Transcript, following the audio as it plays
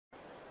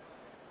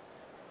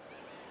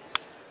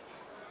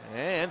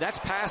And that's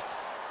past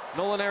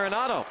Nolan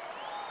Arenado.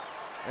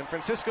 And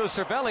Francisco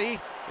Cervelli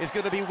is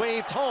going to be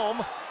waved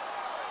home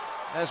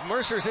as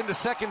Mercer's into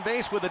second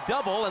base with a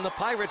double, and the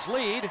Pirates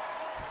lead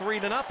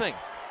 3-0.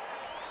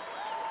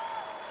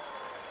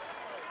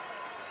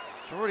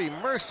 Jordy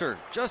Mercer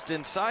just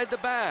inside the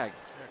bag.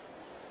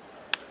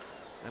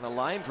 And a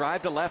line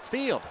drive to left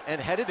field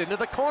and headed into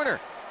the corner.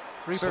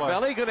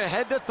 Cervelli going to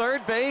head to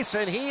third base,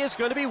 and he is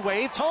going to be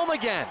waved home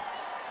again.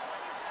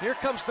 Here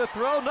comes the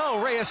throw.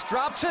 No, Reyes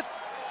drops it.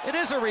 It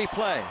is a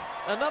replay.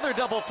 Another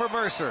double for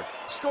Mercer,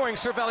 scoring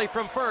Cervelli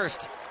from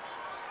first.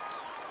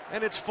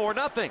 And it's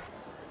 4-0.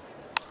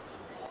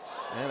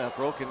 And a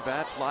broken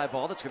bat, fly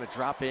ball that's going to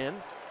drop in.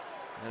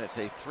 And it's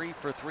a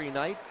 3-for-3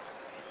 night.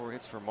 4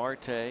 hits for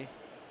Marte. And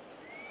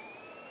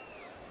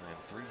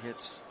 3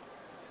 hits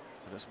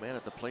for this man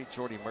at the plate,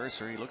 Jordy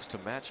Mercer. He looks to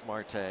match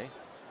Marte.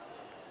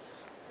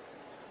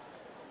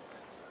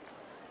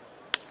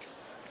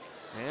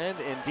 And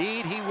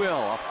indeed he will.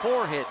 A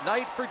 4-hit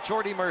night for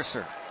Jordy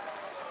Mercer.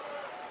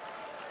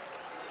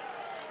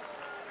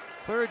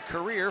 Third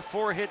career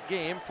 4-hit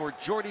game for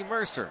Jordy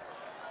Mercer.